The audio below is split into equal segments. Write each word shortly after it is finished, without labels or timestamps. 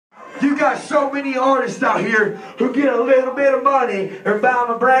You got so many artists out here who get a little bit of money and buy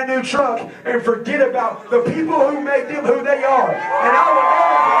them a brand new truck and forget about the people who made them who they are. And I will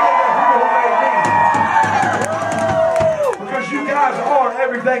never forget the people who made me. Because you guys are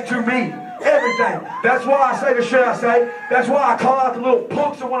everything to me. Everything. That's why I say the shit I say. That's why I call out the little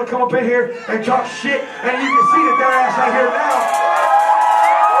punks that want to come up in here and talk shit. And you can see that their ass ain't here now.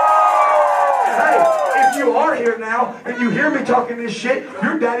 Hey. If you are here now and you hear me talking this shit,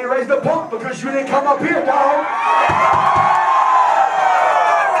 your daddy raised the punk because you didn't come up here, dog.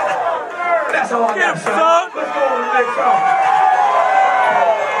 That's all I got to say. Let's go on to the next song.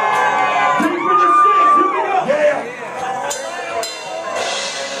 Deep in the sticks, here we go. Yeah.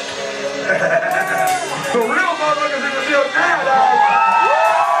 The real motherfuckers in the field now, dog.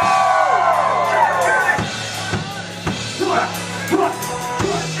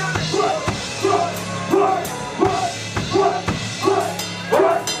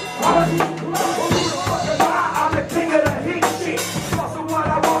 I'm the king of the heat shit. Also what I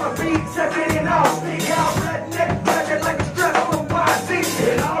wanna be, second in all. Sneak out, redneck, bragging like a strap on a YZ.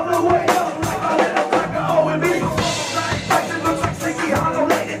 And all the way up like a little cracker O&B. It looks like Sleepy Hollow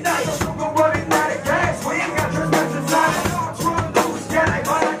late at night. Sugar running out of gas, we ain't got transmission inside. Run loose, yeah, they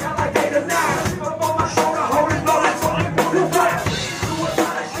might have got like 8 or 9. Up on my shoulder, holding low, that's all it was.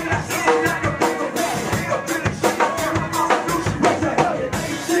 Suicide shit, I see it now. You're the best. Up in the shit, I'm carrying on the loose. Right there,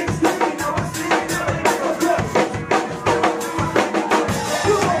 816, now I see it.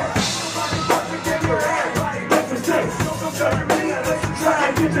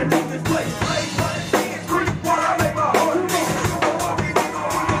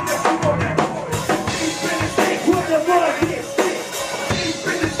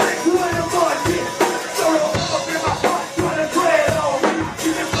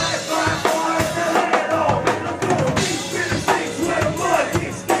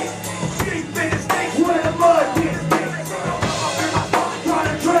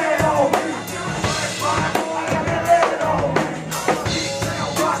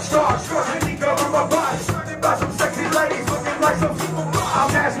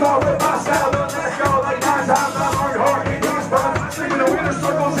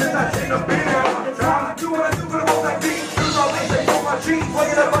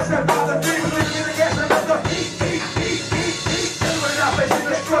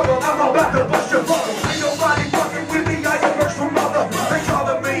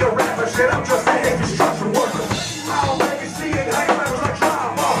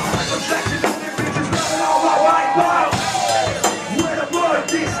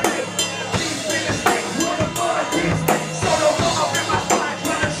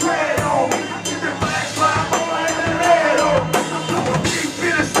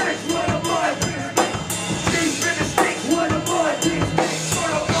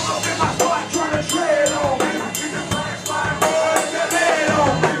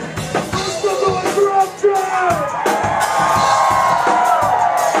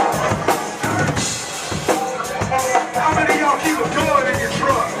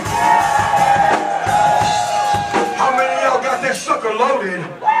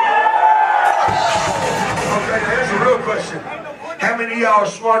 How many of y'all are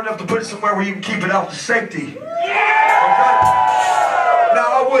smart enough to put it somewhere where you can keep it off the safety? Okay? Now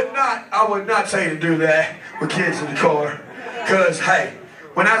I would not tell you to do that with kids in the car. Cause hey,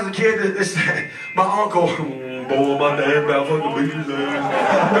 when I was a kid, my uncle, boy, my dad about fucking beat his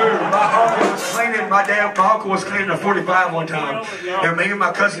ass. Dude, my uncle was cleaning a 45 one time, and me and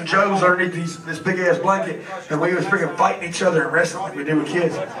my cousin Joe was underneath this big ass blanket, and we was freaking fighting each other and wrestling like we did with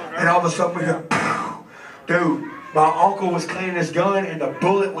kids. And all of a sudden we go, dude. My uncle was cleaning his gun and the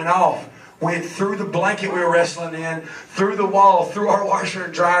bullet went off. Went through the blanket we were wrestling in, through the wall, through our washer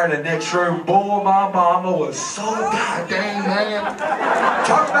and dryer in the next room. Boy, my mama was so goddamn mad.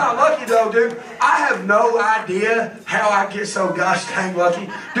 Talk about lucky though, dude. I have no idea how I get so gosh dang lucky.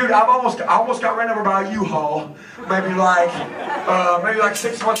 Dude, I almost got ran over by a U-Haul. Maybe like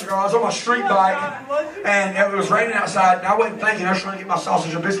 6 months ago. I was on my street bike and it was raining outside and I wasn't thinking. I was trying to get my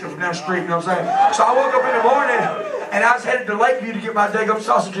sausage and biscuit from down the street, you know what I'm saying? So I woke up in the morning and I was headed to Lakeview to get my daggum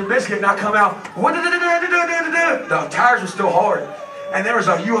sausage and biscuit and I come out, the tires were still hard. And there was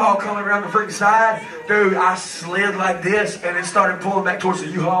a U-Haul coming around the freaking side. Dude, I slid like this and it started pulling back towards the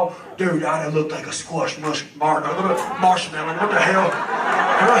U-Haul. Dude, I looked like a squash marshmallow. What the hell?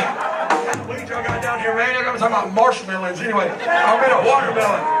 What y'all got down here, man? Y'all got to talk about marshmallows. Anyway, I'm in a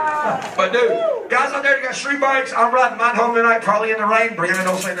watermelon. But dude, guys out there that got street bikes, I'm riding mine home tonight, probably in the rain. Breathing,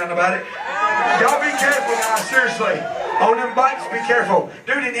 don't say nothing about it. Y'all be careful, guys, seriously. On them bikes, be careful.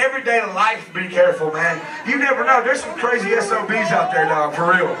 Dude, in everyday life, be careful, man. You never know. There's some crazy SOBs out there, dog, for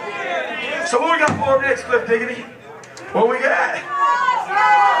real. So what we got for next, Cliff Diggity? What we got?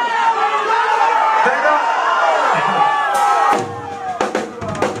 Hang on.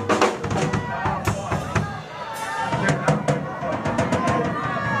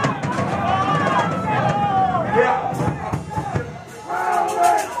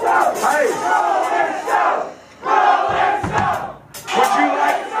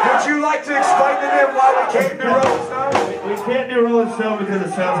 Because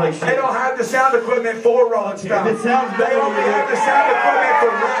it sounds like shit. They don't have the sound equipment for Rolling Stone. If it sounds better, they only have the sound equipment for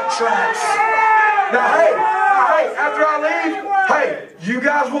rap tracks. Now hey, after I leave, hey, you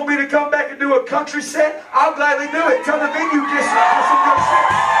guys want me to come back and do a country set? I'll gladly do it. Tell the venue just some good shit.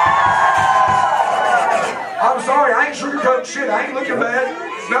 I'm sorry, I ain't sugarcoating shit. I ain't looking bad.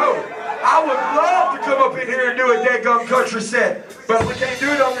 No. I would love to come up in here and do a dead-gum country set, but we can't do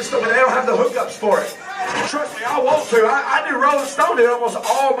it on this stuff, but they don't have the hookups for it. Trust me, I want to. I do Rolling Stone at almost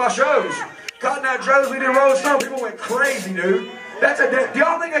all my shows. Cotton Eye Joe's, we did Rolling Stone. People went crazy, dude. Do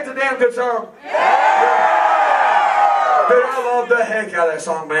y'all think that's a damn good song? Yeah. Dude, I love the heck out of that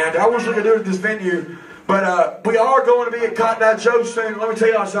song, man. I wish we could do it at this venue. But we are going to be at Cotton Eye Joe's soon. Let me tell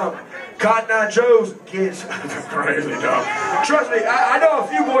y'all something. Cotton Eye Joe's gets crazy, dog. Trust me, I know a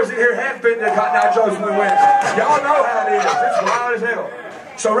few boys in here have been to Cotton Eye Joe's when we went. Y'all know how it is. It's wild as hell.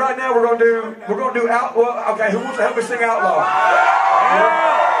 So right now we're gonna do Outlaw. Okay, who wants to help me sing Outlaw?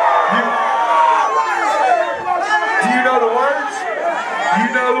 Do you know the words? You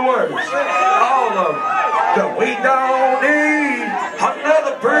know the words. All of them. That we don't need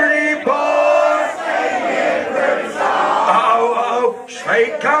another pretty boy. Oh,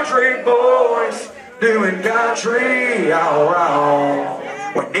 straight country boys doing country all wrong.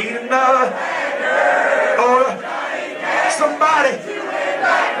 We need another somebody.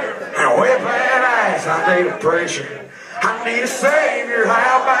 And whipping ass, I need a preacher. I need a savior.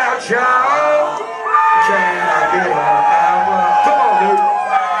 How about y'all? Can I get a come on, dude.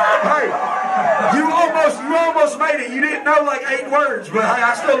 Hey, you almost made it. You didn't know like 8 words, but hey,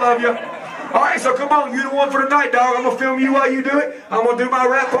 I still love you. All right, so come on, you the one for tonight, dog. I'm gonna film you while you do it. I'm gonna do my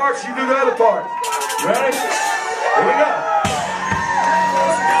rap parts. You do the other part. Ready? Here we go.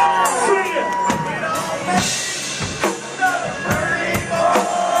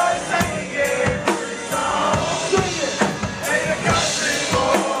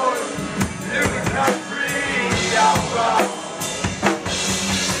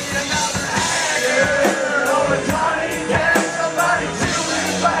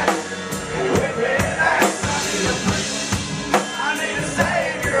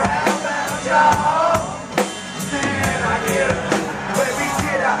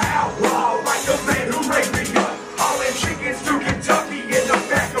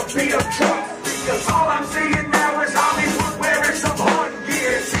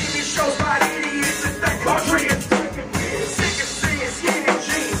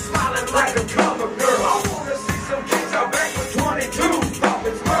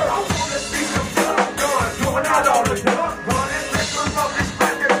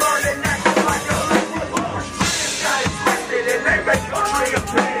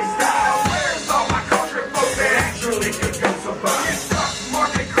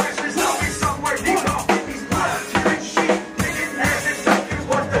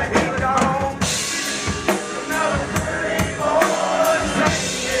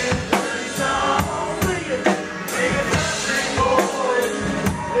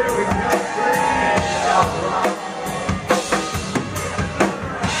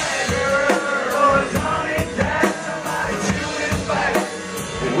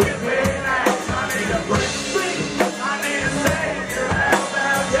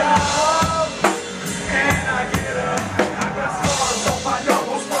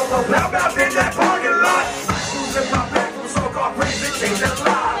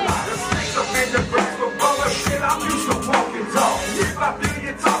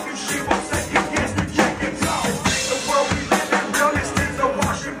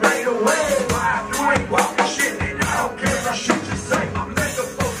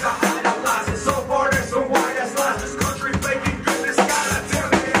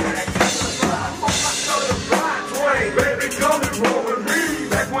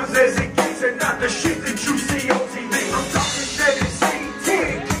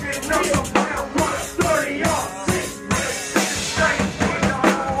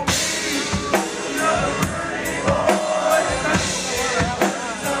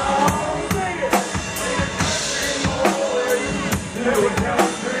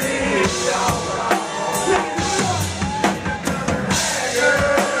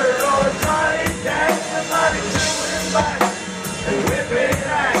 Whip it, I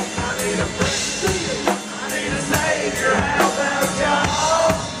need a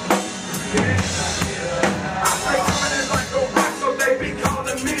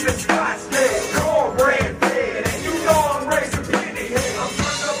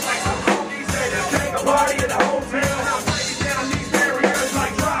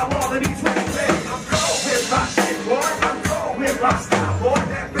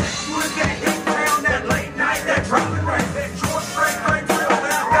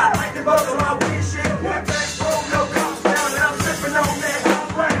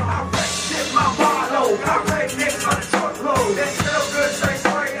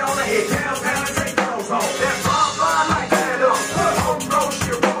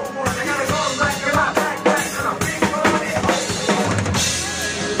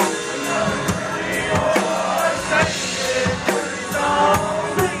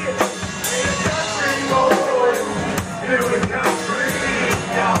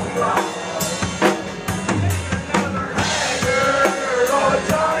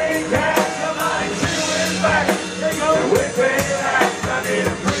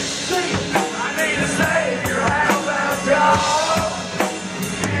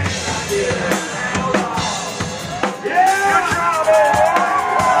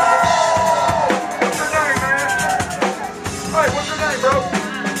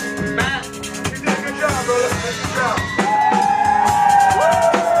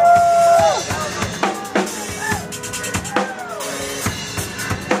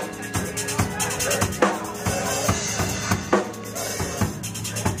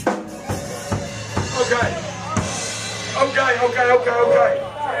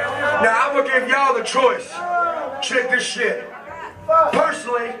give y'all the choice. Check this shit.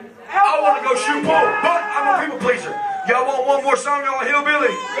 Personally, I want to go shoot pool, but I'm a people pleaser. Y'all want one more song on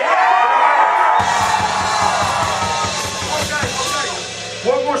Hillbilly? Okay.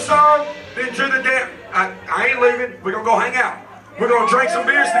 One more song, then to the damn. I ain't leaving. We're going to go hang out. We're going to drink some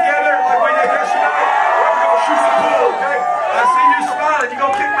beers together like we did yesterday. We're going to shoot some pool, okay? I see you smiling. You're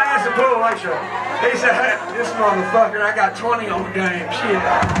going to kick my ass in pool, ain't you? He said, hey, this motherfucker, I got 20 on the game. Shit.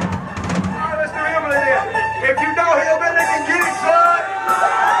 All right, let's do Hillbilly then. If you know Hillbilly, then get it, son.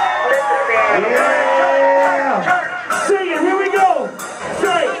 Yeah. Sing it, here we go.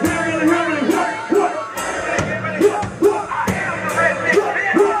 Say, Hillbilly, Hillbilly, what?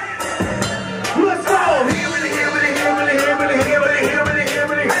 Let's go. Hillbilly, Hillbilly, Hillbilly, Hillbilly, Hillbilly, Hillbilly,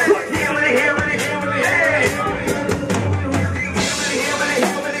 Hillbilly, Hillbilly, Hillbilly, Hillbilly, hey.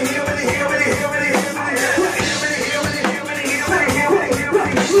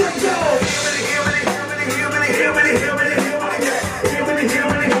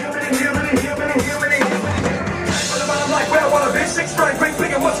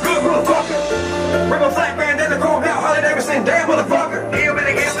 Damn motherfucker,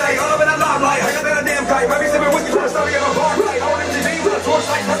 hillbilly can't stay up in a limelight, higher than a damn kite. Maybe sipping whiskey, trying to start to get my bar right. On MTV with a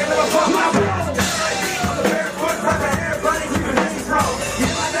torchlight, fucking in my plum. I'm the barefoot, rapping everybody, keeping things wrong. You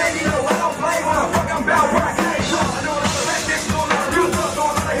my name, you know I don't play when I fuck, I'm about right. I know a lot of rap dicks, know a lot of real stuff, know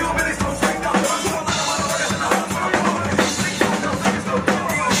a lot of hillbillies, so straight up.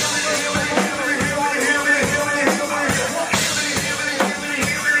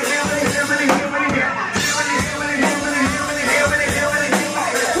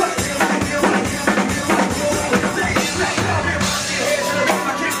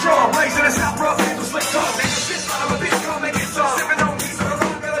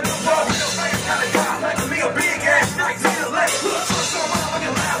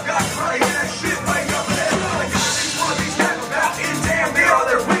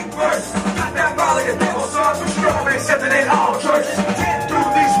 Accepting in all churches. Get through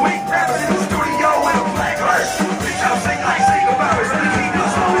these weak rappers in the studio with a black hearse. Bitch, I'll sing like single bars and keep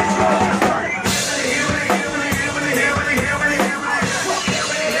us on these drugs.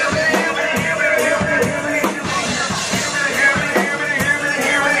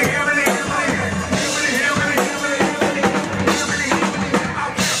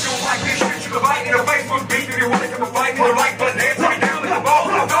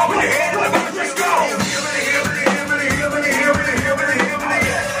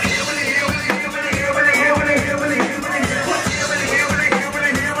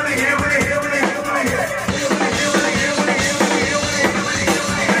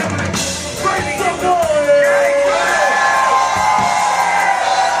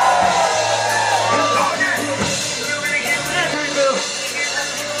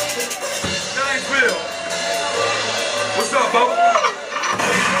 What's up, Bubba? Oh,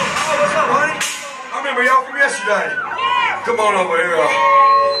 what's up, honey? I remember y'all from yesterday. Come on over here.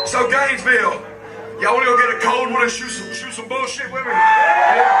 So, Gainesville, y'all want to go get a cold one and shoot some bullshit with me? Yeah.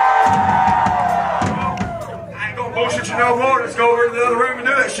 I ain't gonna bullshit you no more. Let's go over to the other room and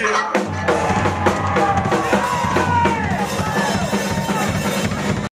do that shit.